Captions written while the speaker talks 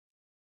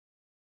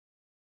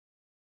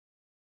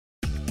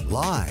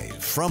Live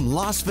from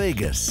Las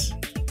Vegas,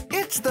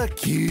 it's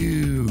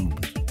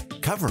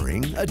theCUBE.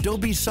 Covering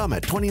Adobe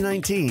Summit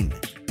 2019.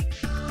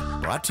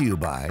 Brought to you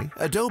by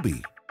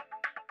Adobe.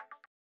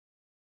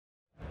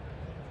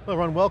 Hello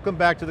everyone, welcome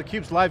back to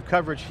theCUBE's live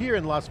coverage here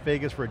in Las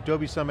Vegas for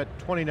Adobe Summit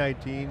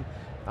 2019.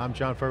 I'm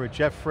John Furrier,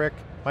 Jeff Frick.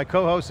 My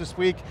co-host this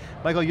week,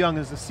 Michael Young,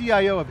 is the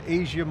CIO of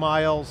Asia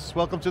Miles.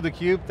 Welcome to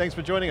theCUBE, thanks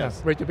for joining us.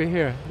 Great to be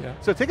here, yeah.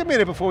 So take a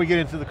minute before we get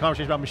into the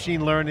conversation about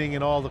machine learning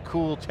and all the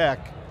cool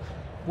tech.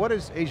 What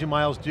does Asia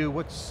Miles do?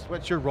 What's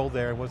your role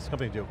there and what's the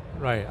company do?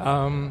 Right,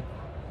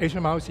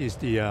 Asia Miles is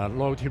the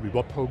loyalty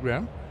reward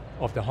program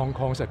of the Hong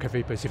Kong's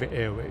Cathay Pacific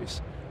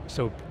Airways.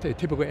 So the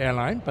typical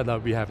airline,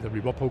 but we have the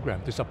reward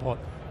program to support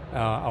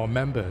our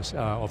members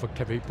of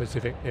Cathay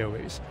Pacific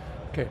Airways.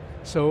 Okay,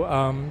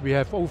 so we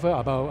have over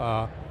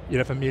about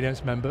 11 million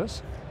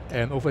members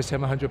and over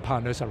 700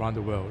 partners around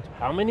the world.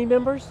 How many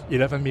members?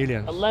 11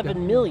 million.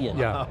 11 million?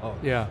 Yeah, wow.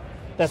 Yeah.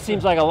 That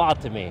seems like a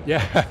lot to me.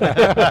 Yeah,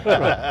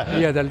 right.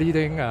 We are the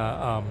leading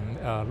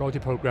loyalty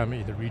program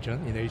in the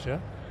region, in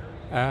Asia.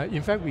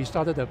 In fact, we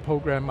started the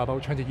program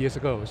about 20 years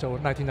ago, so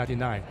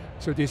 1999.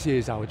 So this year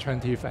is our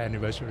 20th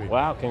anniversary.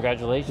 Wow,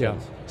 congratulations.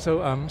 Yeah.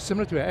 So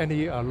similar to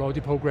any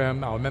loyalty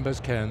program, our members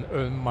can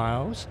earn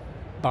miles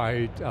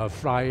by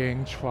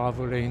flying,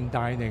 traveling,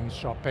 dining,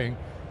 shopping,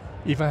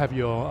 even have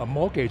your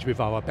mortgage with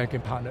our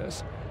banking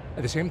partners.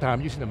 At the same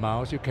time, using the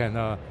miles, you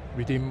can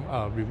redeem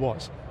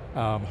rewards,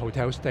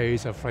 hotel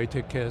stays, flight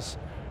tickets,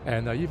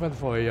 and even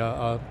for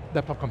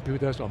laptop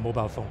computers or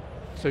mobile phone.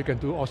 So you can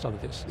do all sorts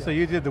of this. So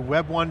you did the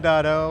Web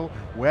 1.0,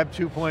 Web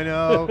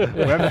 2.0,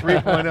 Web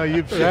 3.0,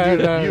 you've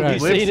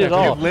seen it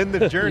all. You've lived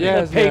the journey.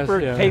 Yes, paper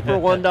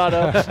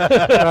 1.0.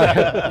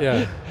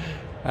 Yeah,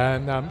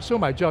 and so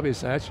my job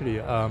is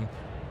actually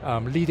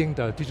leading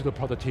the digital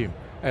product team.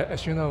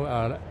 As you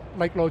know,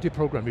 like loyalty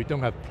program, we don't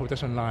have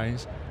production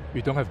lines,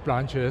 we don't have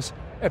branches,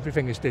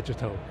 everything is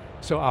digital.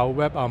 So our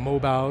web, our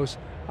mobiles,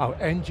 our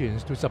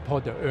engines to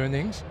support the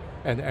earnings,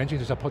 and the engine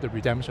to support the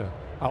redemption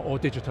are all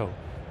digital.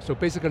 So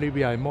basically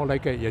we are more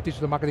like a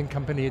digital marketing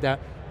company that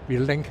we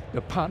link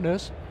the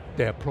partners,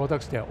 their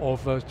products, their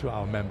offers to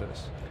our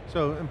members.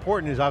 So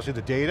important is obviously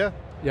the data.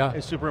 Yeah.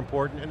 It's super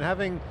important, and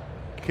having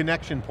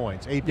connection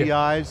points,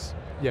 APIs,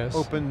 yes.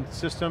 Open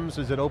systems,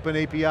 is it open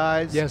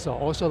APIs? Yes,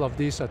 all sort of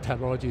these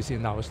technologies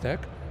in our stack.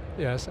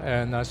 Yes,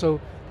 and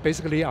so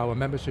basically our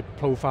membership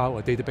profile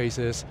or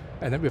databases,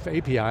 and then with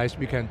APIs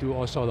we can do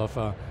all sort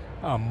of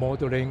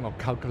modeling or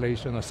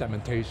calculation or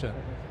segmentation,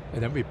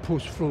 and then we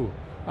push through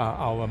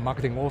our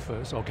marketing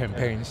offers or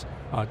campaigns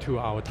to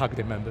our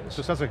targeted members.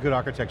 So that's a good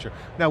architecture.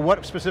 Now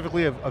what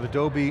specifically of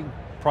Adobe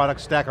product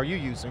stack are you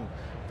using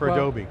for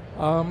Adobe?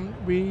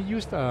 We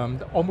used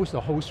almost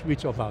the whole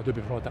suite of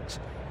Adobe products.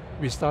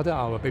 We started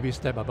our baby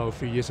step about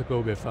 3 years ago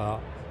with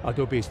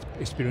Adobe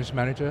Experience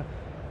Manager.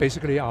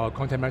 Basically our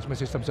content management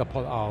system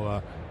support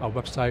our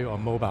website or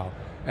mobile.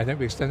 And then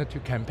we extended to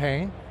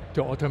campaign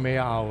to automate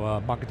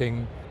our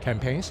marketing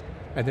campaigns.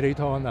 And then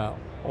later on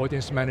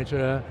audience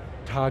manager,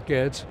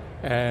 target,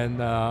 and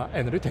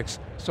analytics,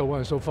 so on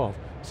and so forth.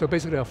 So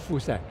basically a full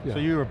stack. Yeah. So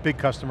you're a big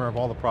customer of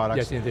all the products.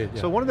 Yes, indeed. Yeah.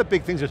 So one of the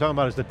big things you're talking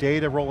about is the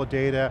data, role of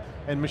data,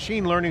 and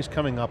machine learning's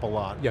coming up a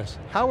lot. Yes.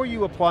 How are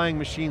you applying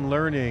machine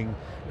learning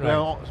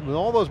now with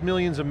all those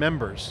millions of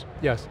members?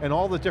 Yes. And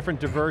all the different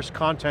diverse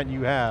content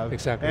you have.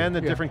 Exactly. And the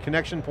different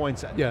connection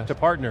points to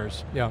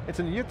partners. Yeah.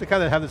 You have to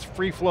kind of have this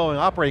free-flowing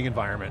operating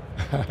environment,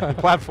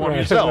 platform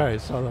yourself. Right,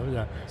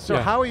 so, So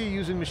how are you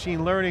using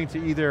machine learning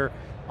to either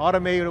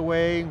automate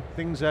away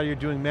things that you're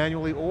doing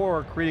manually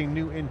or creating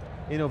new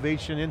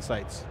innovation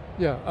insights?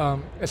 Yeah,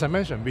 as I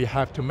mentioned, we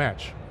have to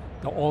match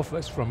the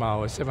offers from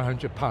our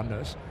 700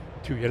 partners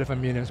to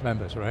 11 million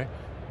members, right?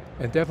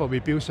 And therefore we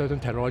build certain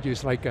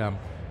technologies like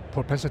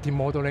propensity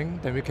modeling,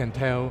 then we can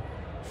tell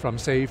from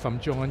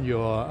John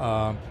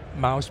your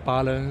mouse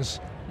balance,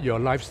 your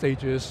life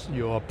stages,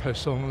 your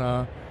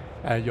persona,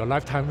 and your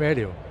lifetime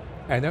value.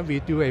 And then we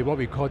do what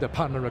we call the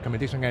partner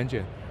recommendation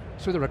engine.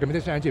 So the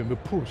recommendation engine will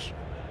push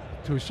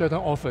to certain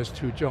offers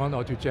to John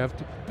or to Jeff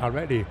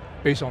directly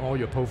based on all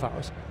your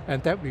profiles.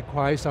 And that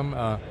requires some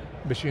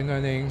machine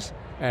learning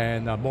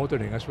and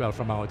modeling as well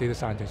from our data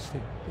scientists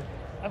team.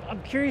 Yeah.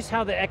 I'm curious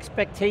how the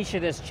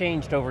expectation has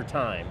changed over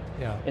time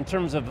in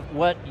terms of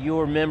what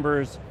your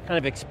members kind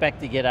of expect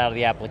to get out of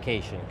the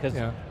application. Because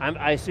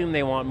I assume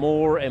they want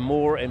more and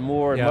more and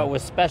more, and what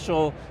was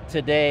special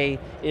today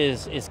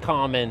is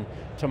common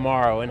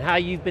tomorrow, and how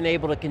you've been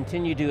able to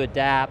continue to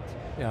adapt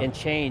and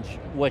change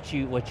what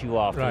you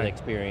offer the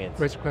experience.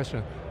 Great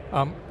question.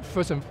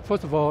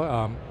 First of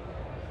all,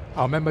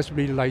 our members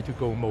really like to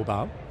go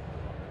mobile.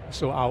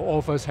 So our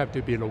offers have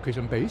to be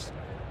location-based.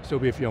 So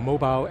with your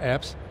mobile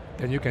apps,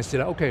 then you can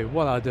select, okay,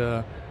 what are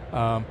the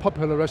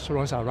popular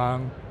restaurants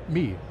around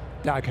me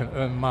that I can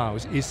earn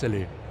miles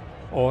easily?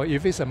 Or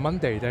if it's a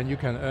Monday, then you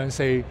can earn,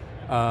 say,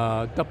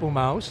 double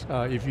miles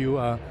if you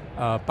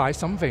buy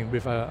something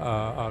with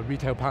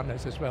retail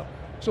partners as well.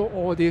 So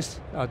all these,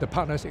 the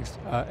partners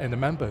and the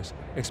members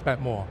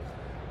expect more.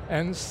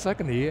 And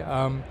secondly,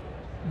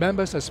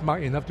 members are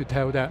smart enough to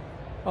tell that,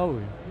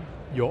 oh,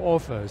 your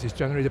offers is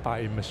generated by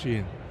a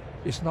machine.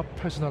 It's not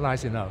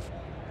personalized enough.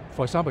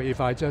 For example, if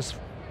I just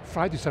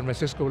fly to San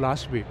Francisco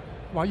last week,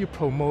 why you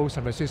promote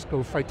San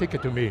Francisco flight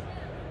ticket to me?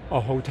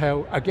 Or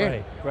hotel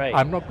again. Right.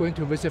 I'm not going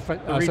to visit San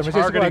Francisco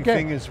retargeting again.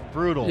 thing is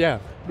brutal. Yeah,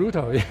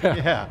 brutal, yeah.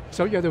 Yeah.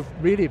 So you have to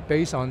really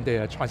base on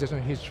their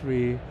transaction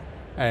history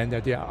and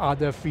their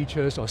other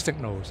features or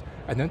signals,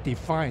 and then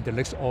define the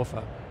next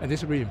offer, and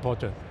this is really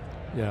important.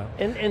 Yeah.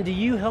 And do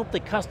you help the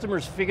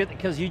customers figure,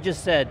 because you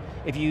just said,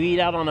 if you eat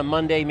out on a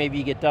Monday, maybe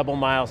you get double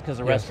miles because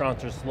the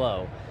restaurants are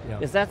slow. Yeah.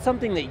 Is that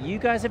something that you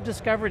guys have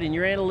discovered in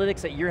your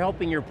analytics, that you're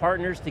helping your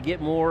partners to get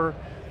more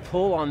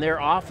pull on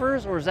their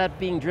offers, or is that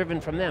being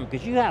driven from them?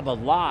 Because you have a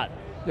lot,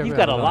 you've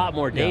got a lot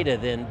more data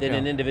than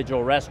an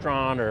individual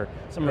restaurant or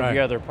some of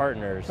your other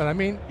partners. But I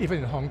mean, even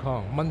in Hong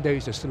Kong, Monday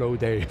is a slow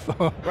day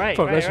for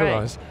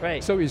restaurants.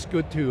 Right. So it's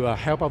good to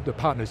help out the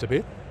partners a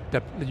bit,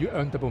 that you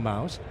earn double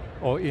miles,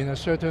 or in a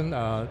certain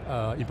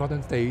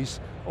important days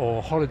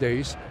or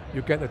holidays,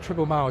 you get a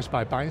triple miles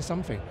by buying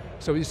something.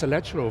 So it's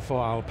natural for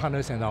our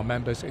partners and our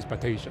members'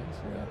 expectations.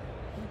 Yeah.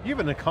 You have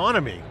an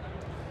economy.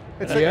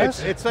 It's Yes.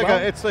 it's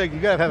like you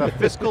got to have a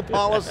fiscal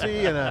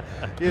policy and a,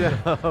 you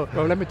know.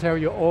 Well, let me tell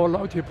you, all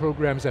loyalty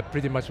programs are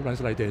pretty much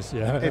runs like this,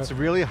 yeah. It's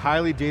really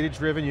highly data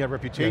driven, you have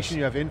reputation,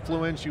 you have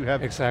influence, you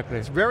have... Exactly.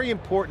 It's very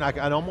important, I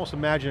can almost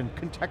imagine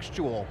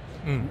contextual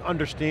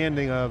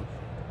understanding of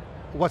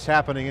what's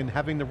happening and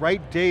having the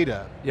right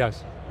data.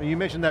 Yes. And you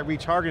mentioned that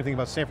retargeting thing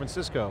about San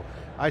Francisco.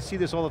 I see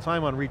this all the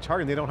time on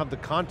retargeting, they don't have the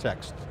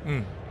context.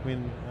 I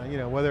mean, you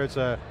know, whether it's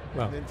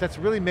that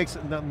really makes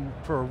it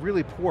for a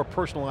really poor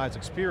personalized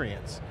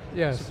experience.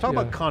 Yes. So talk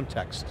about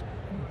context.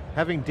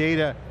 Having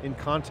data in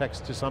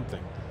context to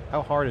something.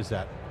 How hard is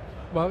that?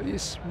 Well,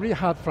 it's really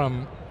hard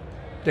from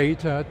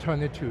data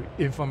turn it to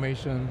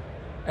information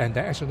and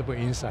then actionable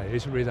insight.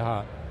 It's really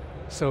hard.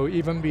 So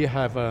even we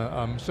have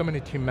so many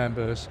team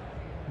members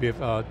with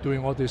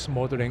doing all these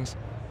modelings,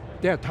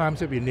 there are times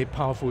that we need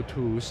powerful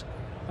tools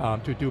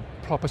to do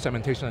proper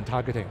segmentation and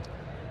targeting.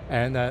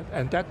 And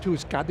that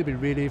tool's got to be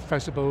really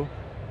flexible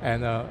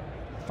and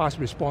fast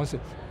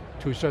responsive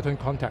to certain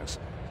contexts.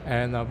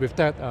 And with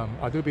that,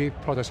 Adobe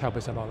products help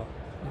us a lot.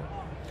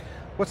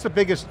 What's the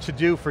biggest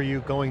to-do for you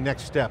going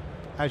next step?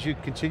 As you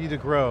continue to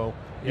grow,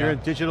 you're in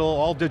digital,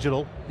 all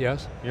digital.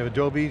 Yes. You have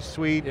Adobe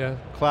Suite, Yeah.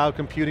 cloud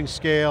computing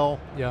scale,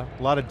 Yeah.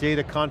 a lot of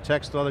data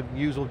context, a lot of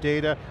usable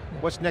data.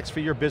 What's next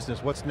for your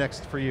business? What's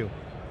next for you?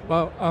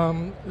 Well,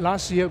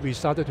 last year we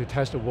started to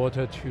test the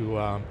water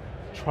to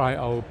try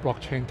our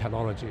blockchain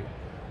technology.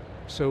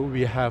 So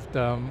we have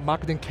the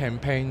marketing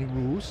campaign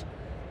rules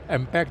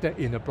embedded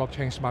in the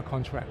blockchain smart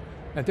contract.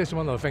 And this is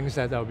one of the things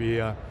that we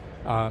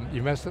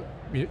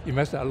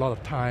invested a lot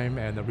of time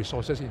and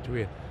resources into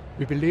it.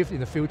 We believe in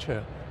the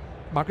future,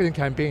 marketing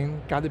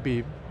campaign got to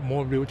be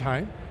more real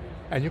time,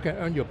 and you can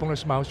earn your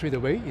bonus miles straight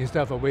away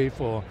instead of wait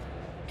for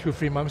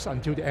 2-3 months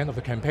until the end of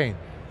the campaign.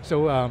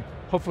 So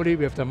hopefully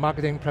with the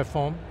marketing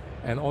platform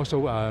and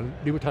also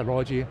new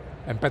technology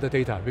and better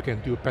data, we can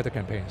do better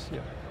campaigns. Yeah.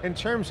 In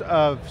terms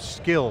of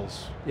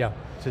skills,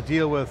 to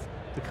deal with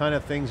the kind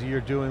of things that you're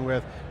doing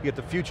with, you get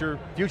the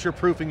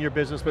future-proofing your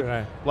business with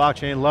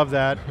blockchain, love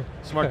that.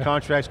 Smart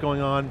contracts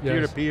going on,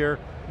 peer-to-peer,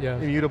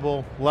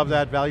 immutable, love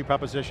that value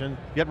proposition.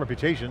 You get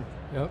reputation,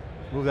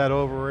 move that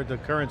over to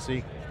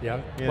currency. Yeah,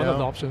 one of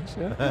the options,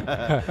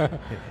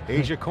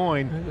 Asia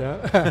coin.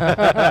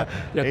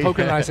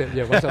 Tokenize it,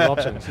 one of the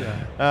options,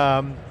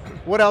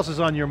 What else is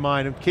on your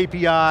mind?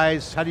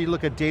 KPIs, how do you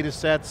look at data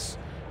sets?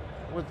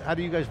 How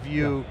do you guys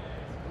view,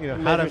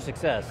 measure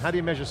success? How do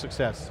you measure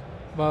success?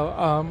 Well,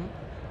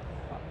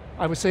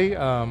 I would say,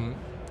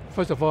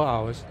 first of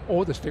all,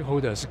 all the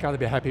stakeholders got to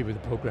be happy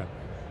with the program.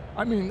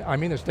 I mean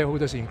the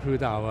stakeholders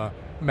include our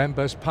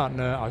members,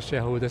 partners, our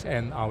shareholders,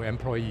 and our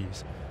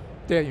employees.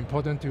 They're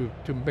important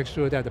to make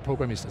sure that the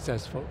program is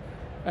successful.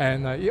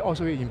 And it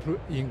also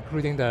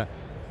including the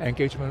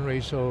engagement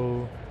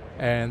ratio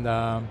and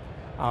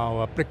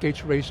our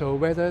breakage ratio,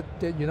 whether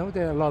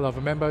there are a lot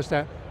of members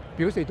that,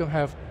 because they don't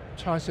have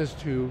chances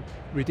to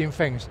redeem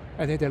things,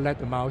 and then they let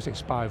the miles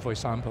expire, for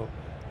example.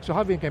 So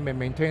how we can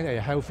maintain a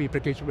healthy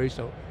breakage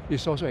ratio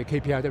is also a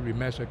KPI that we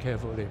measure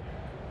carefully.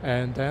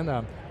 And then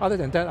other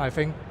than that, I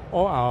think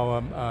all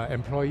our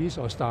employees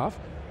or staff,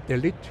 they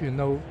need to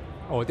know,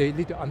 or they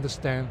need to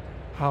understand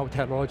how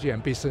technology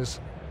and business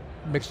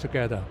mix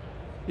together.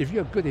 If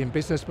you're good in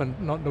business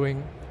but not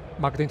knowing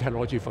marketing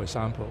technology, for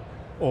example,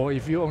 or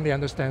if you only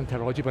understand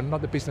technology but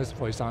not the business,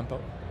 for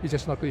example, it's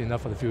just not good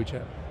enough for the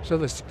future. So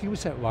the skill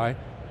set wise,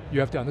 you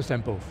have to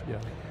understand both.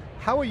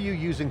 How are you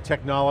using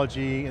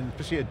technology, and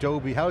especially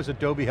Adobe, how is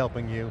Adobe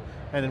helping you?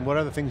 And then what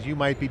other things you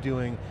might be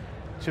doing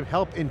to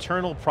help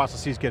internal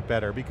processes get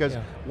better? Because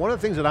one of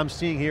the things that I'm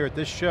seeing here at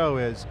this show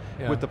is,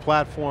 with the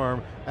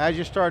platform, as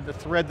you start to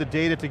thread the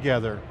data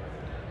together,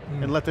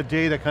 and let the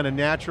data kind of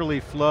naturally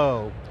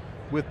flow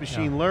with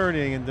machine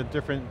learning and the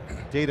different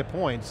data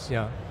points,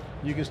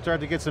 you can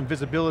start to get some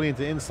visibility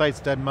into insights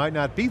that might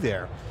not be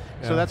there.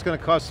 So that's going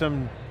to cause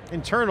some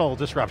internal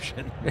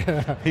disruption.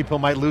 People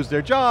might lose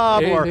their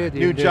job, or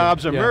new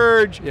jobs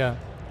emerge.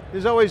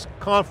 There's always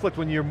conflict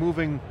when you're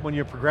moving, when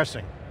you're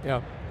progressing.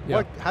 Yeah.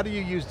 Yeah. How do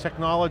you use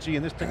technology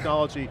and this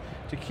technology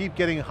to keep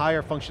getting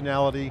higher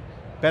functionality,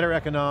 better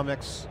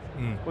economics?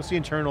 What's the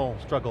internal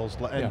struggles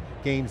and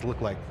gains look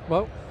like?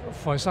 Well,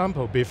 for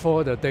example,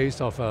 before the days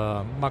of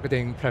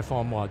marketing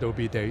platform or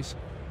Adobe days,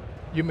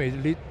 you may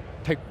need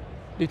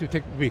to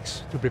take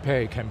weeks to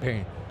prepare a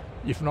campaign,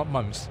 if not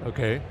months,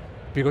 okay?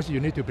 Because you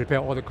need to prepare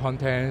all the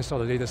contents, all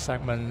the data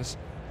segments,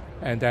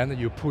 and then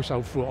you push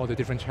out through all the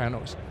different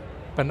channels.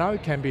 But now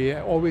it can be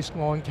always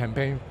on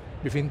campaign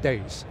within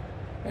days.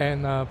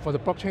 And for the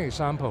blockchain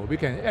example, we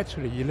can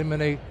actually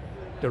eliminate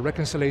the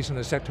reconciliation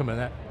and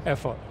settlement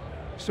effort.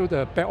 So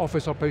the back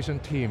office operation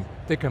team,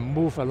 they can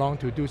move along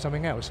to do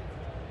something else,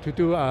 to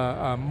do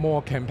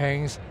more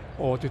campaigns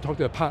or to talk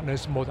to the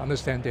partners more to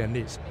understand their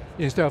needs,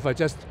 instead of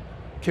just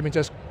keeping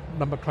just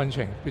number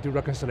crunching to do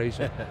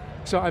reconciliation.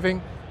 So I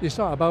think it's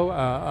not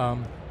about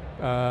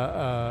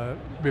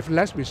with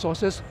less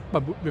resources,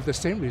 but with the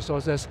same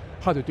resources,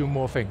 how to do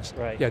more things.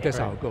 Right. Yeah, that's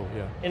our goal,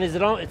 yeah. And is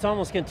it's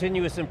almost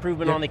continuous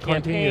improvement on the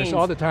campaigns continuous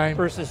all the time.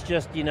 Versus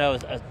just,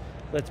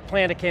 let's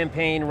plan a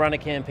campaign, run a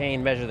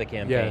campaign, measure the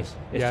campaign. Yes.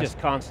 It's just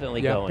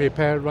constantly going.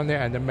 Prepare, run it,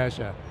 and then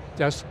measure.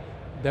 Just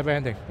never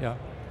ending, yeah.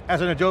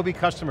 As an Adobe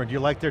customer, do you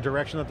like their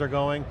direction that they're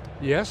going?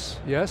 Yes,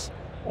 yes.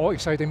 All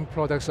exciting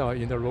products are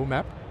in the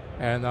roadmap,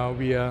 and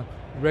we are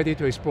ready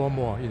to explore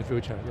more in the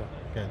future, yeah.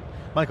 Good.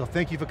 Michael,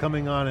 thank you for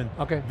coming on and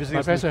visiting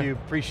us with theCUBE.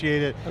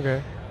 Appreciate it.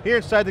 Okay. Here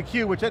inside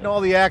theCUBE, we're taking all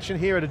the action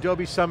here at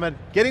Adobe Summit,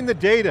 getting the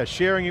data,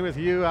 sharing it with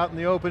you out in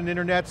the open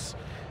internets.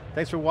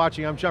 Thanks for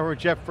watching. I'm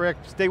Jeff Frick.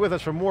 Stay with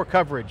us for more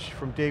coverage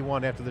from day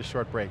one after this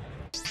short break.